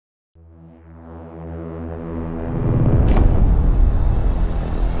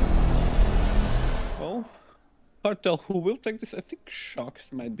Hard to tell who will take this. I think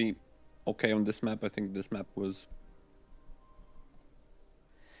SHOX might be okay on this map. I think this map was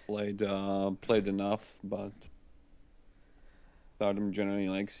played enough, but STARDOM generally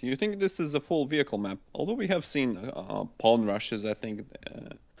likes. You think this is a full vehicle map? Although we have seen pawn rushes, I think,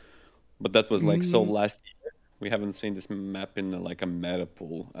 but that was like so Mm, last year. We haven't seen this map in like a meta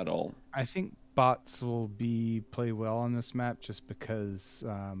pool at all. I think bots will play well on this map just because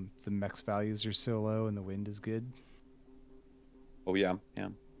the mex values are so low and the wind is good, Oh yeah, yeah.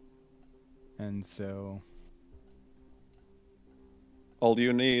 and so All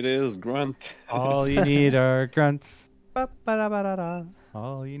you need is grunt. all you need are grunts. Ba-ba-da-ba-da-da.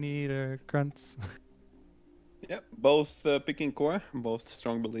 All you need are grunts. Yep, both picking core, both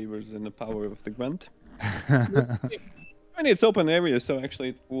strong believers in the power of the grunt. And it's open area, so actually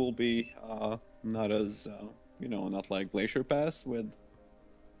it will be not as not like Glacier Pass with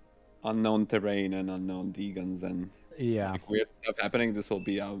unknown terrain and unknown D-guns and Yeah. like weird stuff happening. This will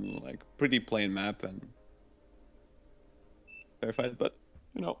be like pretty plain map and fair fight, but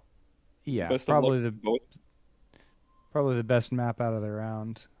Yeah, best of luck probably to both. the best map out of the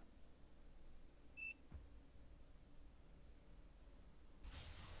round.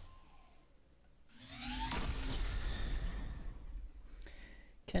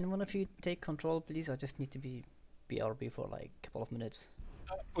 Can one of you take control, please? I just need to be BRB for like a couple of minutes.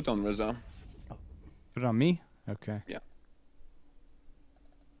 Put on Reza. Put it on me? Okay. Yeah.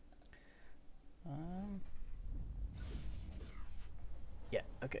 Yeah,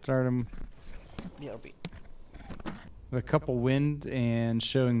 okay. Start him BRB. with a couple wind and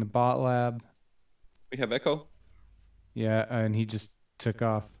showing the bot lab. We have Echo. Yeah, and he just took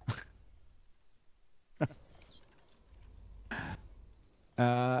off.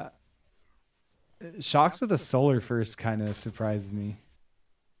 SHOX with a solar first kind of surprises me.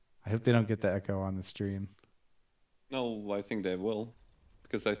 I hope they don't get the echo on the stream. No, I think they will.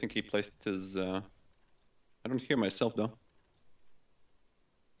 Because I think he placed his I don't hear myself though.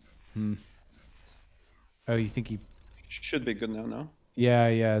 Oh, you think he Should be good now, no? Yeah,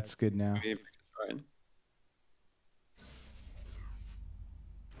 it's good now. Maybe it's fine.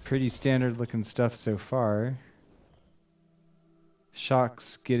 Pretty standard looking stuff so far.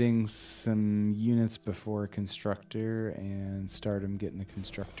 SHOX getting some units before constructor and STARDOM getting a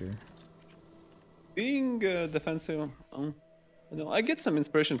constructor. Being defensive, I get some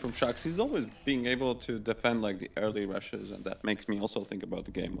inspiration from SHOX. He's always being able to defend like the early rushes, and that makes me also think about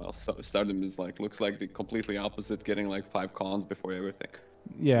the game well. So STARDOM is looks like the completely opposite, getting like 5 cons before everything.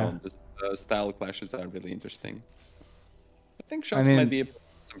 Yeah. So this style clashes are really interesting. I think SHOX might be able to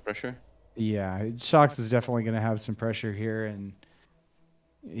put some pressure. Yeah, SHOX is definitely going to have some pressure here, and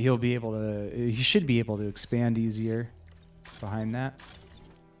he'll be able to. He should be able to expand easier behind that.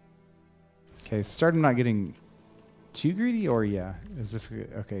 Okay, STARDOM not getting too greedy, or yeah, as if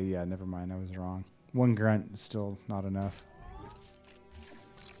okay, yeah, never mind, I was wrong. One grunt is still not enough.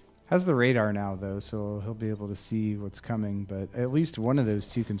 Has the radar now though, so he'll be able to see what's coming. But at least one of those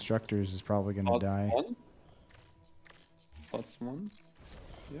 2 constructors is probably going to die. That's one.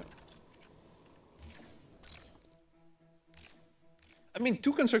 Yeah. I mean,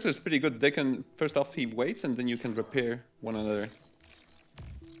 2 constructors is pretty good. They can first off he waits, and then you can repair one another.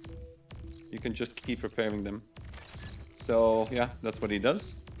 You can just keep repairing them. So yeah, that's what he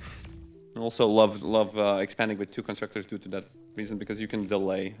does. And also love expanding with 2 constructors due to that reason, because you can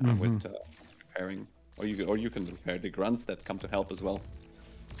delay with repairing, or you can repair the grunts that come to help as well.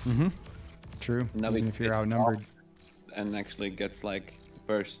 True. Now Even if you're outnumbered. And actually gets like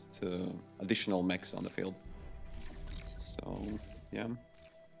burst additional mechs on the field. So yeah.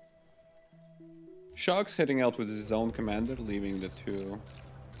 SHOX heading out with his own commander, leaving the 2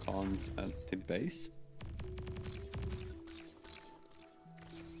 cons at the base.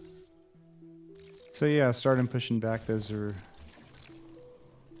 So yeah, starting pushing back. Those are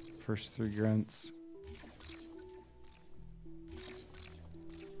first 3 grunts.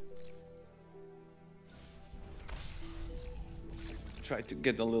 Try to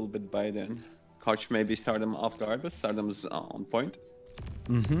get a little bit by then. Koch maybe STARDOM off guard, but STARDOM's on point.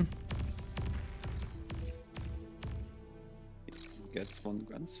 Gets 1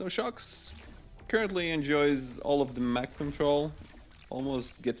 grunt. So SHOX currently enjoys all of the mech control.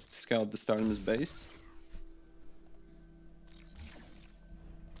 Almost gets to scout the STARDOM's base.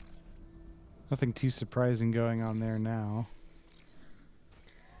 Nothing too surprising going on there now.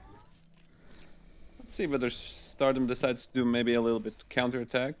 Let's see whether STARDOM decides to do maybe a little bit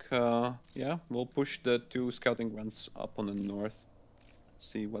counterattack. Yeah, we'll push the 2 scouting grunts up on the north.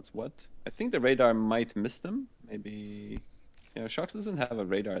 See what's what. I think the radar might miss them. Maybe. Yeah, SHOX doesn't have a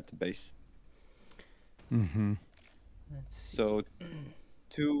radar at the base. Let's see. So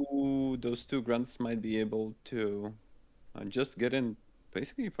those two grunts might be able to just get in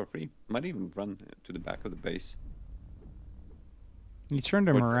basically for free. Might even run to the back of the base. He turned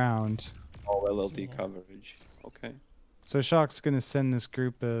him With around. all LLT Yeah. coverage. Okay. So SHOX gonna send this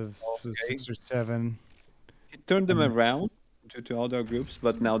group of Okay. 6 or 7. He turned them And- around to other groups,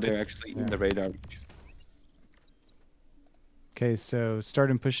 but now they're actually in Yeah. the radar reach. Okay, so start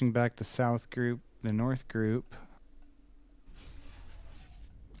him pushing back the south group, the north group.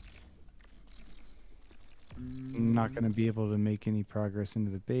 Not going to be able to make any progress into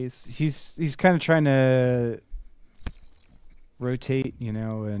the base. He's kind of trying to rotate, you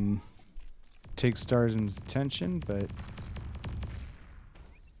know, and take Starsdom's attention, but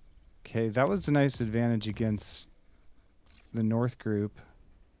okay, that was a nice advantage against the north group.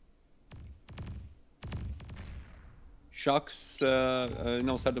 SHOX,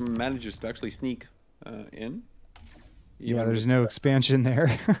 no, STARDOM manages to actually sneak in. Yeah, even there's with- no expansion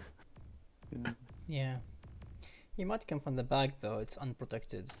there. Yeah. Yeah. He might come from the back though, it's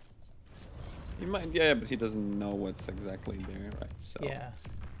unprotected. He might, yeah, but he doesn't know what's exactly there, right? So Yeah.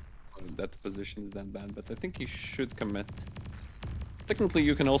 that position is that bad, but I think he should commit. Technically,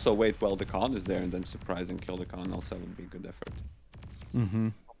 you can also wait while the Khan is there and then surprise and kill the Khan. Also, would be a good effort. Mm-hmm.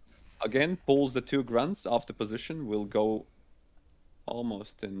 Again, pulls the 2 grunts off the position. Will go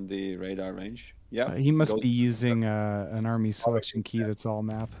almost in the radar range. Yeah. He must goes- be using an army selection key that's all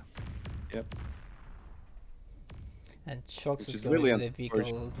map. Yep. And SHOX Which is is going really to the unfortunate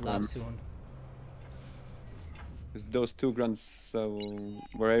vehicle for lab him. soon. 'Cause those 2 grunts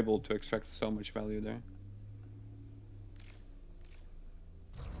were able to extract so much value there.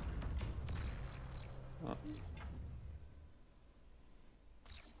 Oh.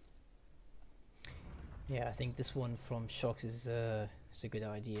 Yeah, I think this one from SHOX is a good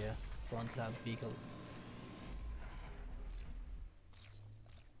idea. Front lab vehicle.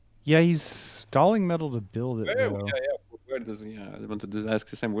 Yeah, he's stalling metal to build it Yeah, though. yeah. Where does he? Yeah, I wanted to ask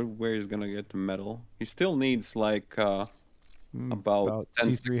the same. Where he's gonna get the metal? He still needs like about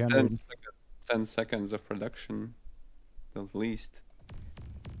 10 200, sec- 300. 10 seconds, 10 seconds of production, at least.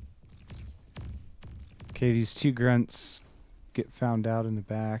 Okay, these 2 grunts get found out in the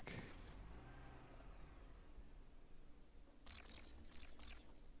back.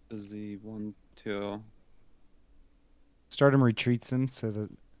 Does he want to? Stardom retreats him, so that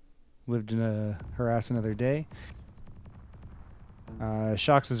lived in a harass another day.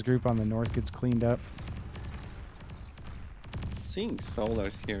 SHOX's group on the north gets cleaned up. Seeing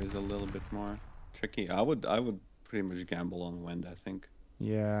solars here is a little bit more tricky. I would pretty much gamble on wind. I think.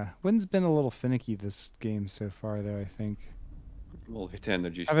 Yeah, wind's been a little finicky this game so far, though. I think We'll hit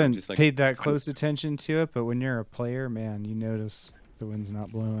energy. I haven't just like paid that close attention to it, but when you're a player, man, you notice the wind's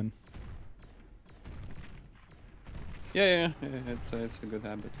not blowing. yeah. It's a good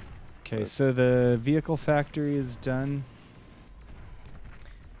habit. Okay, But- so the vehicle factory is done.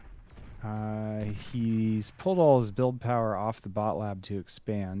 He's pulled all his build power off the bot lab to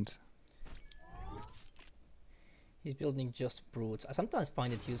expand. He's building just brutes. I sometimes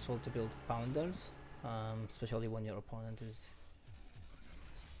find it useful to build pounders, especially when your opponent is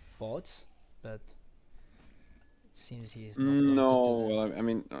bots, but it seems he's not going to do No, that. well, I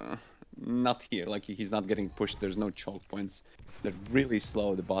mean, not here. Like he's not getting pushed. There's no choke points. They're really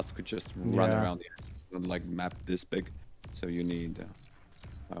slow. The bots could just run Yeah. around here and like map this big. So you need.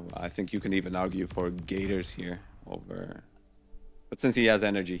 I think you can even argue for gators here over. But since he has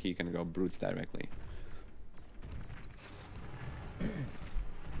energy, he can go brutes directly.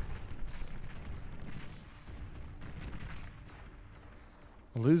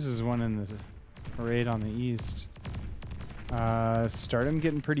 Loses one in the raid on the east. Stardom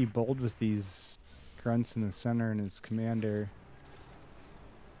getting pretty bold with these grunts in the center and his commander.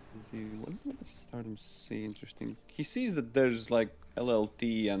 What does Stardom see? Interesting. He sees that there's like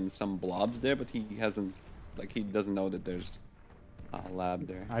LLT and some blobs there, but he hasn't. Like he doesn't know that there's a lab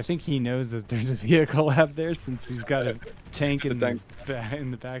there. I think he knows that there's a vehicle lab there since he's got a tank in, The tank.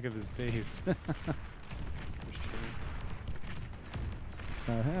 in the back of his base.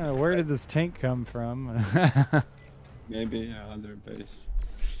 Where did this tank come from? Maybe on their base.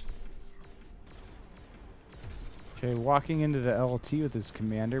 Okay, walking into the LT with his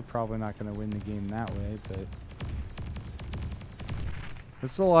commander, probably not going to win the game that way, but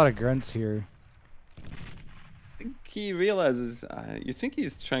that's a lot of grunts here. I think he realizes. You think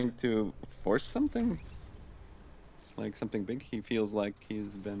he's trying to force something? Like something big? He feels like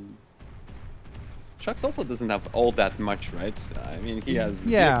he's been SHOX also doesn't have all that much, right? I mean, he has.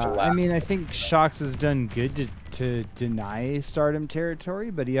 Yeah, I mean, I think SHOX has done good to deny Stardom territory,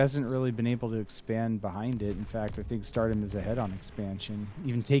 but he hasn't really been able to expand behind it. In fact, I think Stardom is ahead on expansion.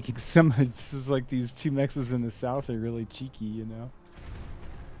 Even taking some, it's just like these two mexes in the south are really cheeky, you know?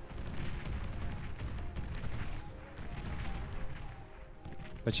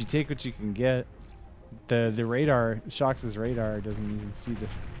 But you take what you can get. The radar, SHOX's radar doesn't even see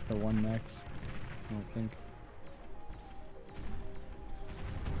the one mex, I don't think.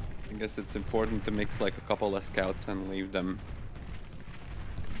 I guess it's important to mix like a couple of scouts and leave them.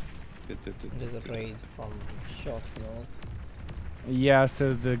 There's a raid from SHOX north. Yeah,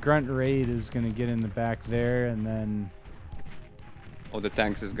 so the grunt raid is gonna get in the back there, and then Oh, the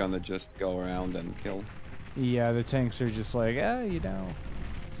tanks is gonna just go around and kill. yeah, the tanks are just like, you know,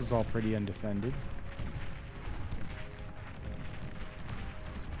 this is all pretty undefended.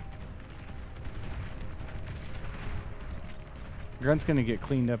 Grunt's gonna get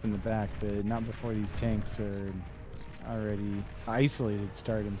cleaned up in the back, but not before these tanks are already isolated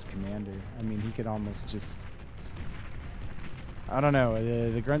Stardom's commander. I mean, he could almost just... I don't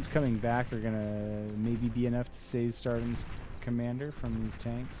know, the Grunts coming back are gonna maybe be enough to save Stardom's commander from these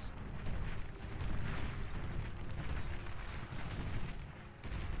tanks.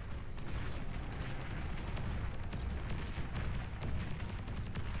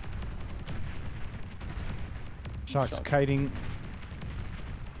 SHOX kiting.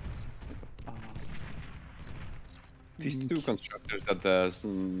 These two constructors that does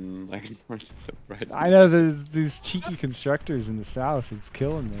like weren't surprised. I know there's these cheeky constructors in the south. It's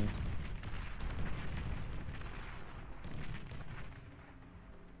killing me.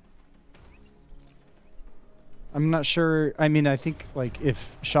 I'm not sure. I mean, I think like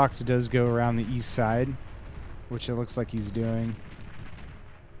if SHOX does go around the east side, which it looks like he's doing,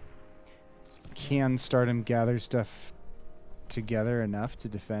 can Stardom gather stuff together enough to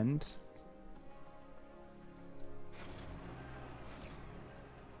defend?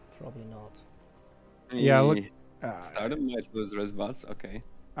 Probably not. Yeah, look. Stardom might lose resbots. Okay.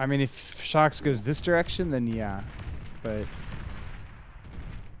 I mean, if SHOX goes this direction, then yeah, but.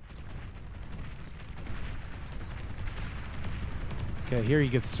 Okay, here he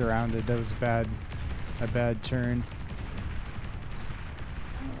gets surrounded. That was a bad turn.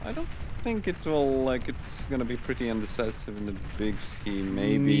 I don't think it will, like, it's gonna be pretty indecisive in the big scheme,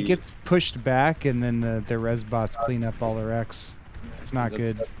 maybe. He gets pushed back, and then the resbots clean up all the wrecks. It's not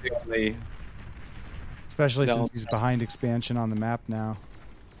good. Especially since he's behind expansion on the map now.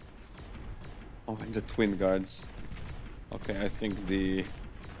 Oh, and the twin guards. Okay, I think the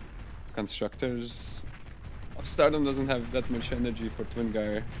constructors... Oh, Stardom doesn't have that much energy for twin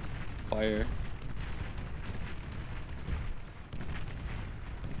guard fire.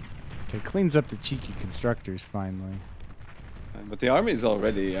 Okay, cleans up the cheeky constructors finally. But the army is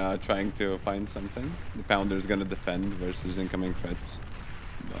already trying to find something. The Pounder is gonna defend versus incoming threats.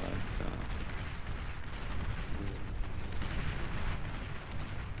 But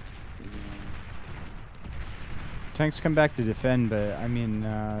tanks come back to defend, but I mean,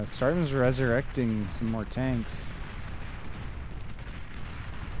 Stardom's resurrecting some more tanks.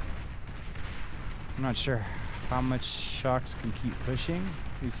 I'm not sure how much SHOX can keep pushing.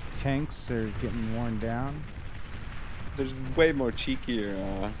 These tanks are getting worn down. there's way more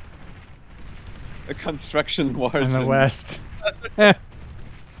cheekier construction wars In the west.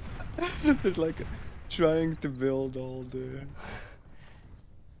 It's like trying to build all the...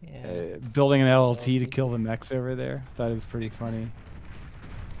 Yeah. Building an LLT to kill the mechs over there. That is pretty funny.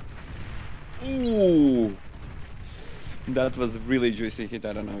 Ooh! That was a really juicy hit.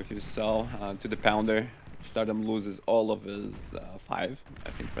 I don't know if you saw. To the Pounder. Stardom loses all of his 5,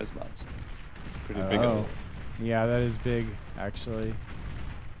 I think, press bots. Pretty big. Oh. Yeah, that is big, actually.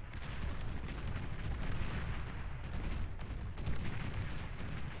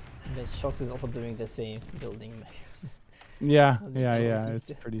 The SHOX is also doing the same, building Yeah, the yeah, LLTs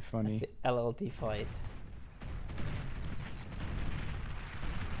it's pretty funny. That's the LLT fight.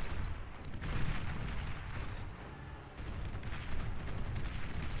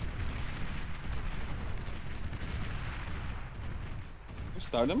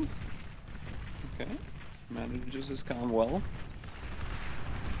 Stardom. Okay. Manages his calm well.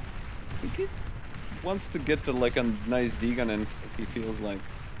 I think he wants to get to like a nice D-gun and he feels like...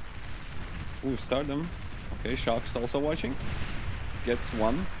 Ooh, Stardom. Okay, SHOX also watching. Gets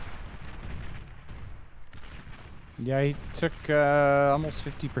 1. Yeah, he took almost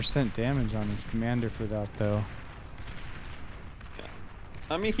 50% damage on his commander for that, though. Yeah.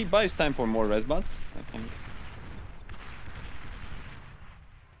 I mean, he buys time for more resbots, I think.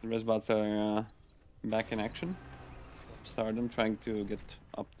 The resbots are back in action. Stardom trying to get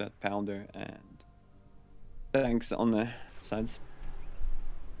up that pounder and tanks on the sides.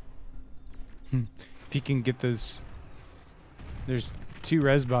 If you can get those, there's 2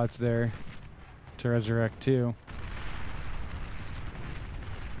 res bots there to resurrect too.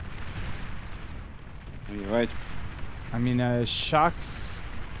 You're right. I mean, SHOX,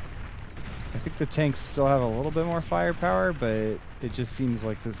 I think the tanks still have a little bit more firepower, but it just seems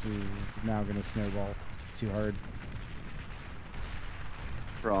like this is now going to snowball too hard.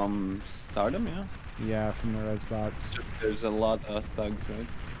 From Stardom, yeah? Yeah, from the res bots. There's a lot of thugs, right?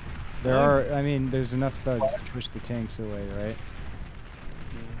 There are, I mean, there's enough thugs to push the tanks away, right?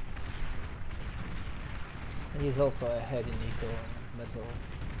 And he's also ahead in eco and metal,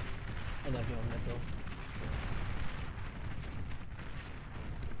 energy on metal. So.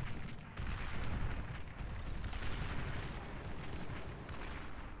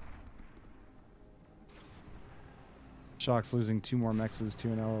 SHOX losing 2 more mexes to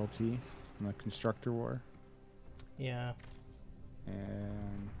an LLT in the constructor war. Yeah.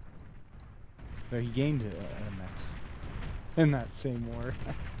 And so he gained a mex in that same war.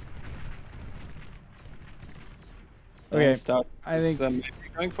 Okay, I think maybe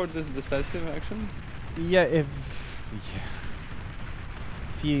going for this decisive action. Yeah, if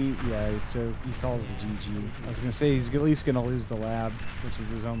he so he calls the GG. I was gonna say he's at least gonna lose the lab, which is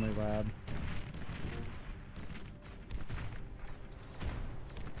his only lab.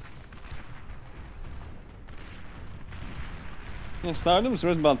 Yeah, Stardom's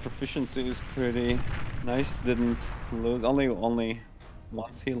resbound proficiency is pretty nice. Didn't lose. Only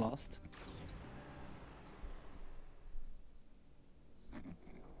once he lost.